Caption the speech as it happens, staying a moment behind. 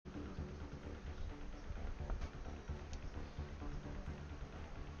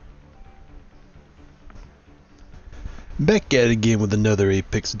Back at it again with another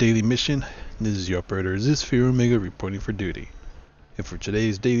Apex daily mission. This is your operator Zisfir Omega reporting for duty. And for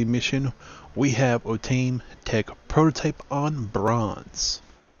today's daily mission, we have obtained tech prototype on bronze.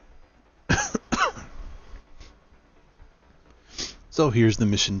 So here's the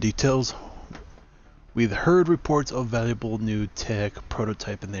mission details. We've heard reports of valuable new tech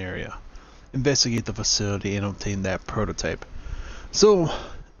prototype in the area. Investigate the facility and obtain that prototype. So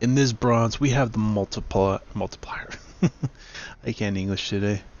in this bronze we have the multiplier. I can't English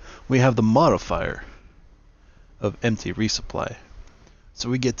today. We have the modifier of empty resupply.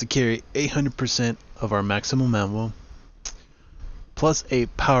 So we get to carry 800% of our maximum ammo, plus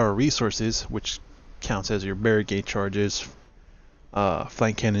 8 power resources, which counts as your barricade charges,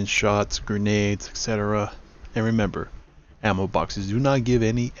 flank cannon shots, grenades, etc. And remember, ammo boxes do not give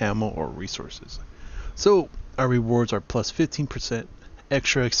any ammo or resources. So our rewards are plus 15%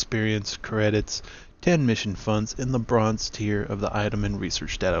 extra experience credits, 10 mission funds in the bronze tier of the item and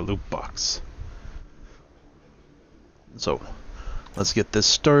research data loot box. So let's get this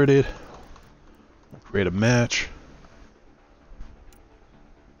started. Create a match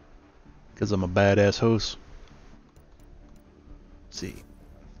because I'm a badass host. Let's see,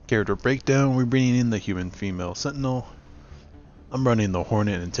 character breakdown. We're bringing in the human female sentinel. I'm running the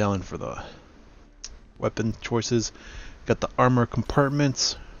Hornet and Talon for the weapon choices. Got the armor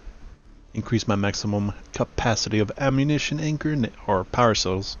compartments. Increase my maximum capacity of ammunition and grenade or power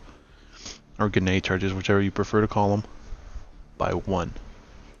cells or grenade charges, whichever you prefer to call them, by 1.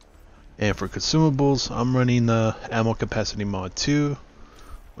 And for consumables, I'm running the ammo capacity mod 2,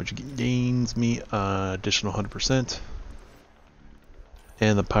 which gains me additional 100%,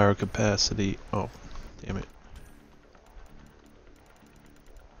 and the power capacity. Oh, damn it!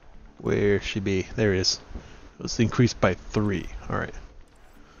 Where should be? There it is. It's increased by 3. All right.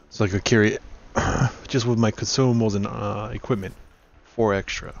 So I could carry it just with my consumables and equipment 4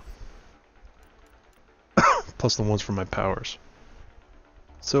 extra, plus the ones for my powers.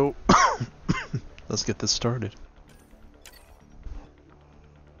 So let's get this started.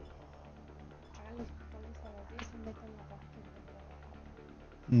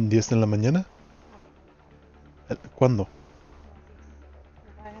 10 de la mañana. ¿Cuándo?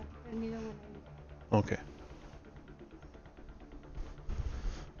 Okay.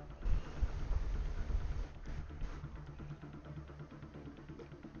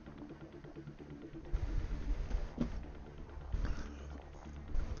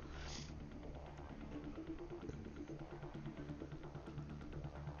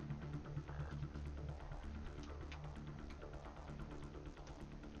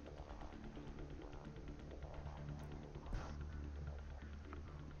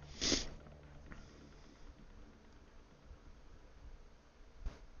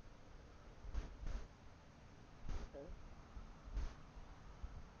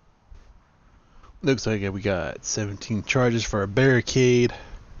 Looks like we got 17 charges for our barricade.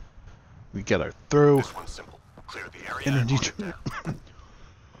 We got our throw. This one's simple. Clear the area. Energy.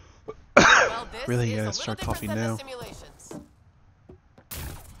 Well, really, gotta start coughing now.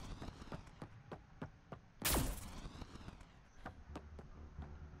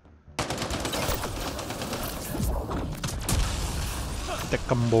 The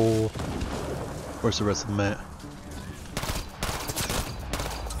combo. Where's the rest of the map?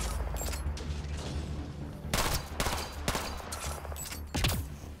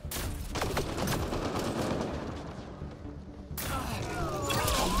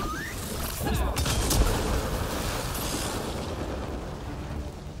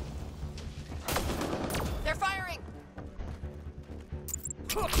 They're firing.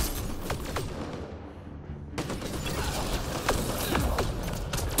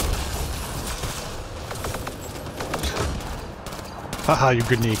 Haha, your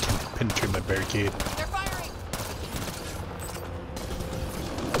grenade can penetrate my barricade. They're firing.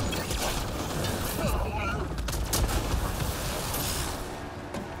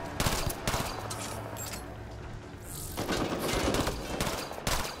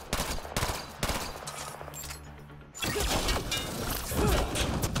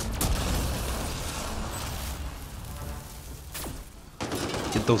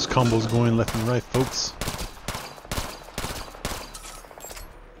 Get those combos going left and right, folks.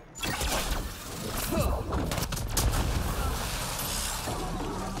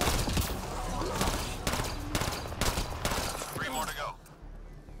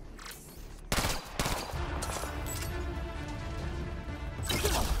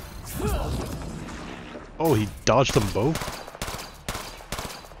 Oh, he dodged them both?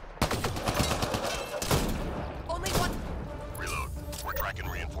 Only one. Reload. We're tracking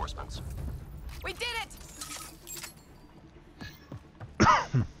reinforcements. We did it.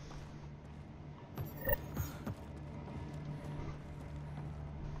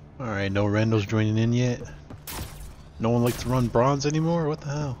 Alright, no randos joining in yet. No one likes to run bronze anymore? What the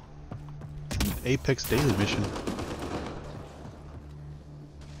hell? It's an Apex daily mission.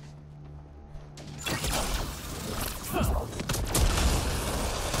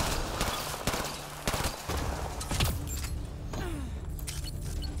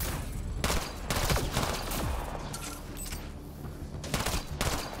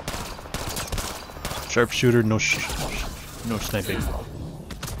 Sharpshooter, no sniping.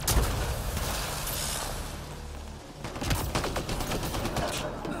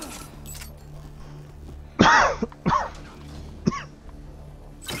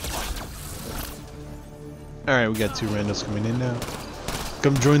 Alright, we got 2 randos coming in now.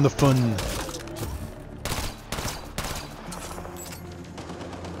 Come join the fun.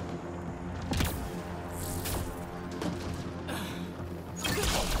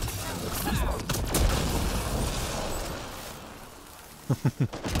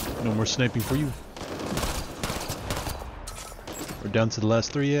 No more sniping for you. We're down to the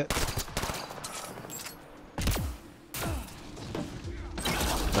last 3 yet.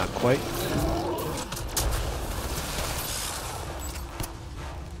 Not quite.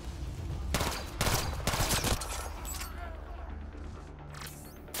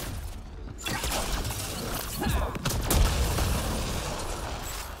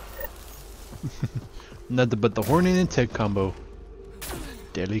 Nothing but the Hornet and Tech combo.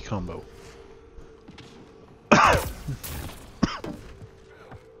 Deadly combo.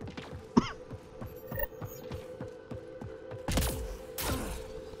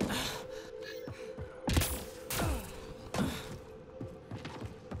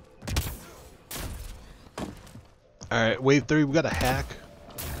 Alright, wave 3, we got a hack.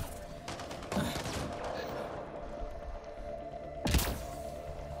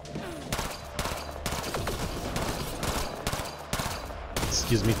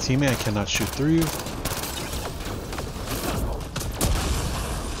 Excuse me, teammate, I cannot shoot through you.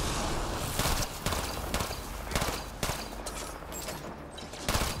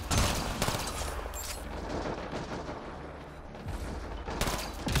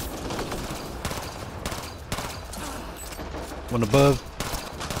 One above.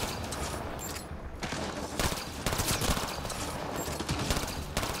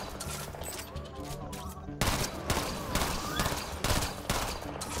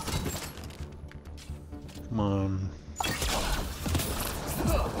 Come on.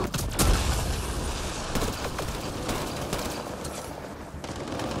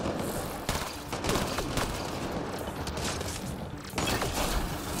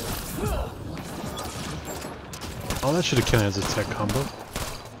 Oh, that should have counted as a tech combo.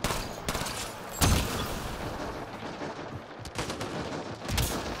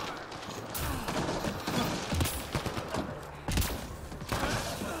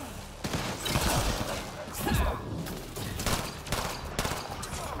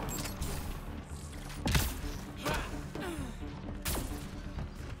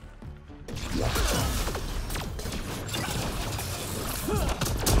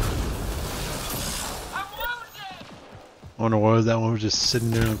 I wonder why that one was just sitting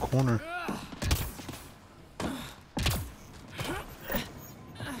there in the corner.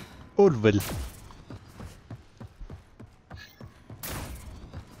 Orville.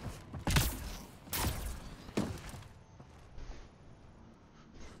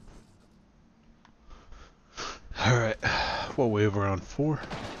 Alright, what wave are we on? 4?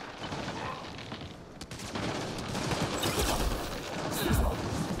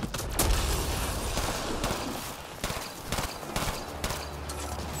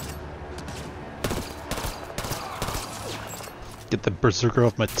 Get the berserker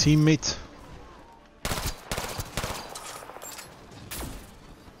off my teammate.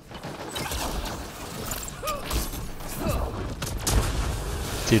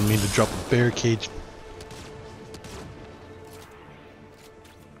 Didn't mean to drop a barricade.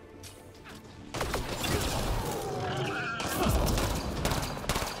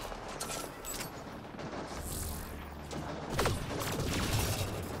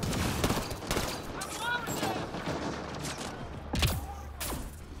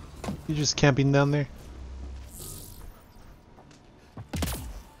 You just camping down there?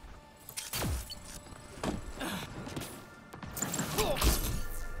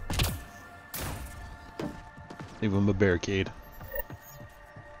 Leave him a barricade.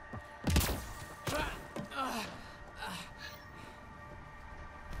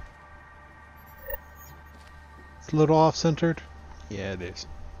 It's a little off-centered. Yeah, it is.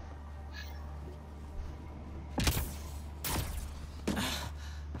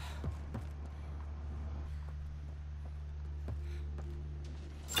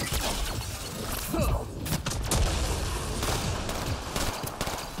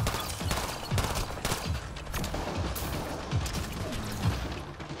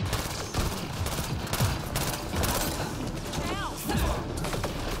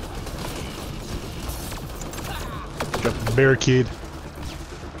 barricade.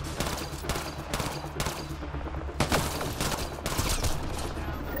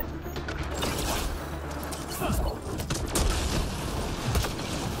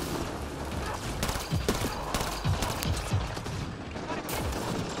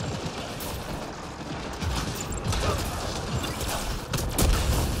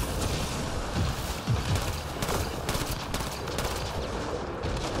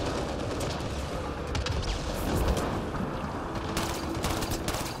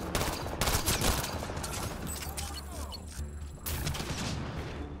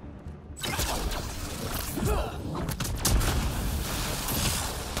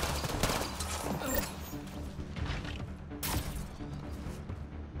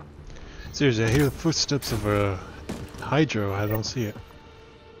 Seriously, I hear the footsteps of a hydro. I don't see it.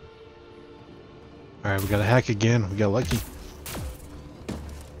 Alright, we got a hack again. We got lucky.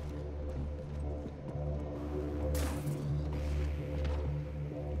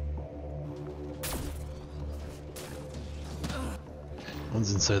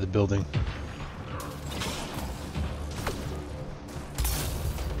 One's inside the building.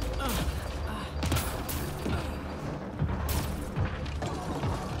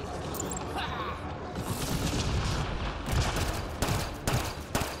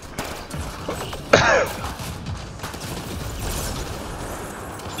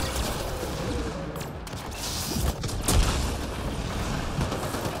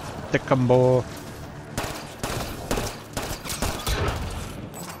 The combo.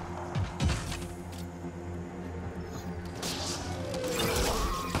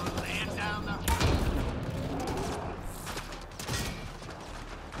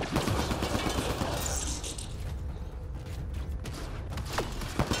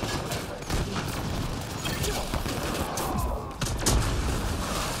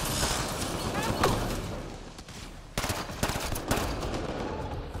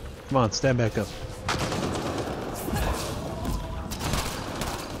 Come on, stand back up.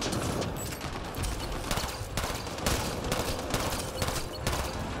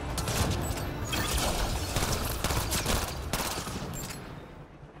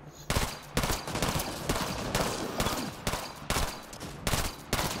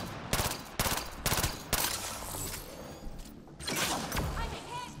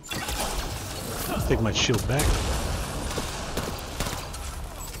 Take my shield back.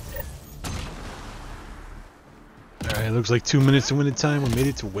 Alright, looks like 2 minutes to winning time. We made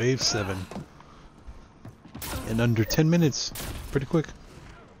it to wave 7. In under 10 minutes. Pretty quick.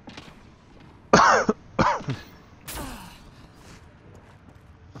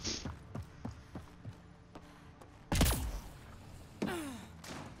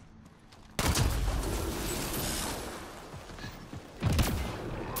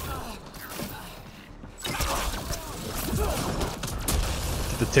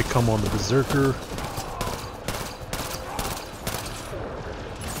 Get the tick come on the berserker.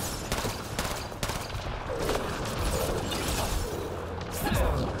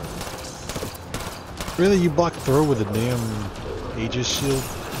 Really, you block throw with a damn Aegis shield?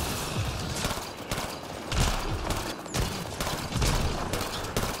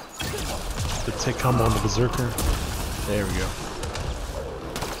 The tick combo on the berserker. There we go.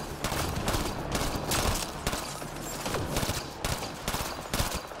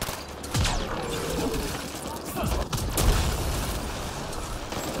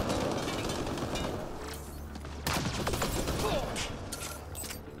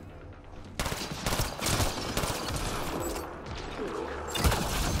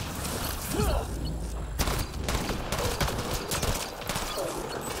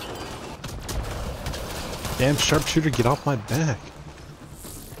 Damn sharpshooter, get off my back.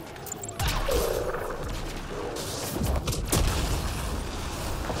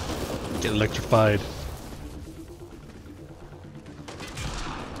 Get electrified.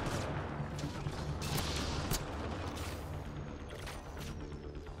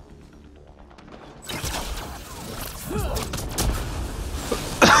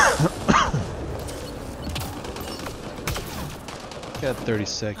 Got 30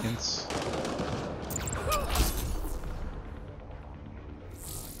 seconds.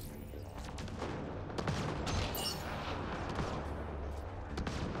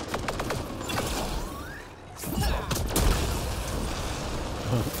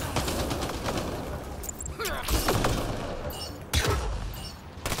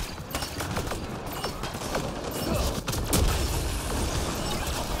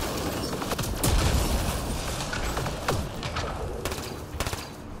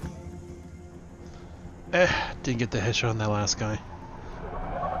 Didn't get the headshot on that last guy.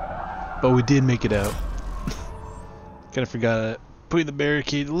 But we did make it out. Kind of forgot putting the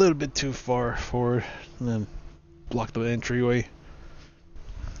barricade a little bit too far forward and then blocked the entryway.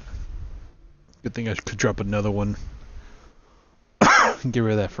 Good thing I could drop another one and get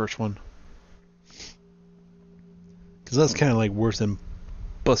rid of that first one. Because that's kind of like worse than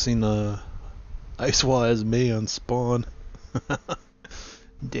busting ice wall as May on spawn.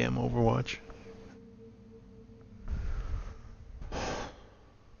 Damn Overwatch.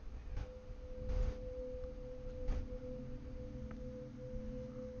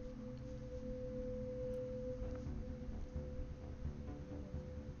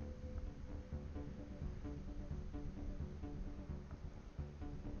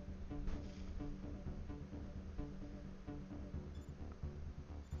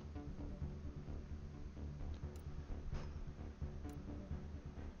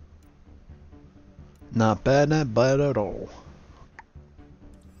 Not bad at all.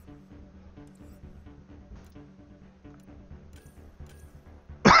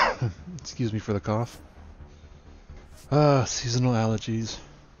 Excuse me for the cough. Seasonal allergies.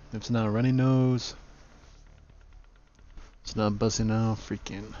 If it's not a runny nose, it's not busting out,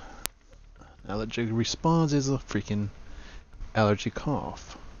 freaking allergic response is a freaking allergy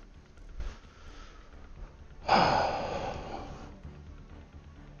cough.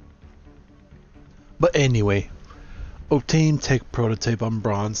 But anyway, obtain tech prototype on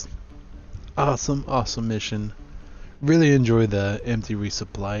bronze. Awesome mission. Really enjoy the empty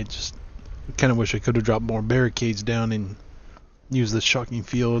resupply. Just kind of wish I could have dropped more barricades down and used the shocking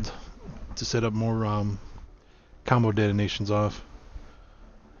field to set up more combo detonations off.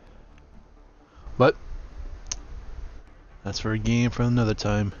 But that's for a game for another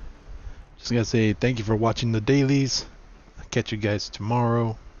time. Just gotta say thank you for watching the dailies. I'll catch you guys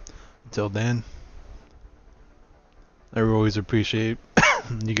tomorrow. Until then, I always appreciate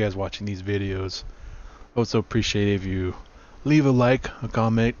you guys watching these videos. Also appreciate if you leave a like, a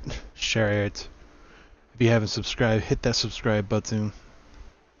comment, share it. If you haven't subscribed, hit that subscribe button.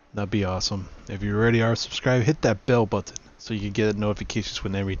 That'd be awesome. If you already are subscribed, hit that bell button so you can get notifications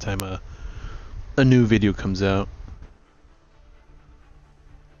when every time a new video comes out.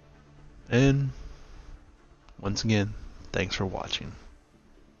 And once again, thanks for watching.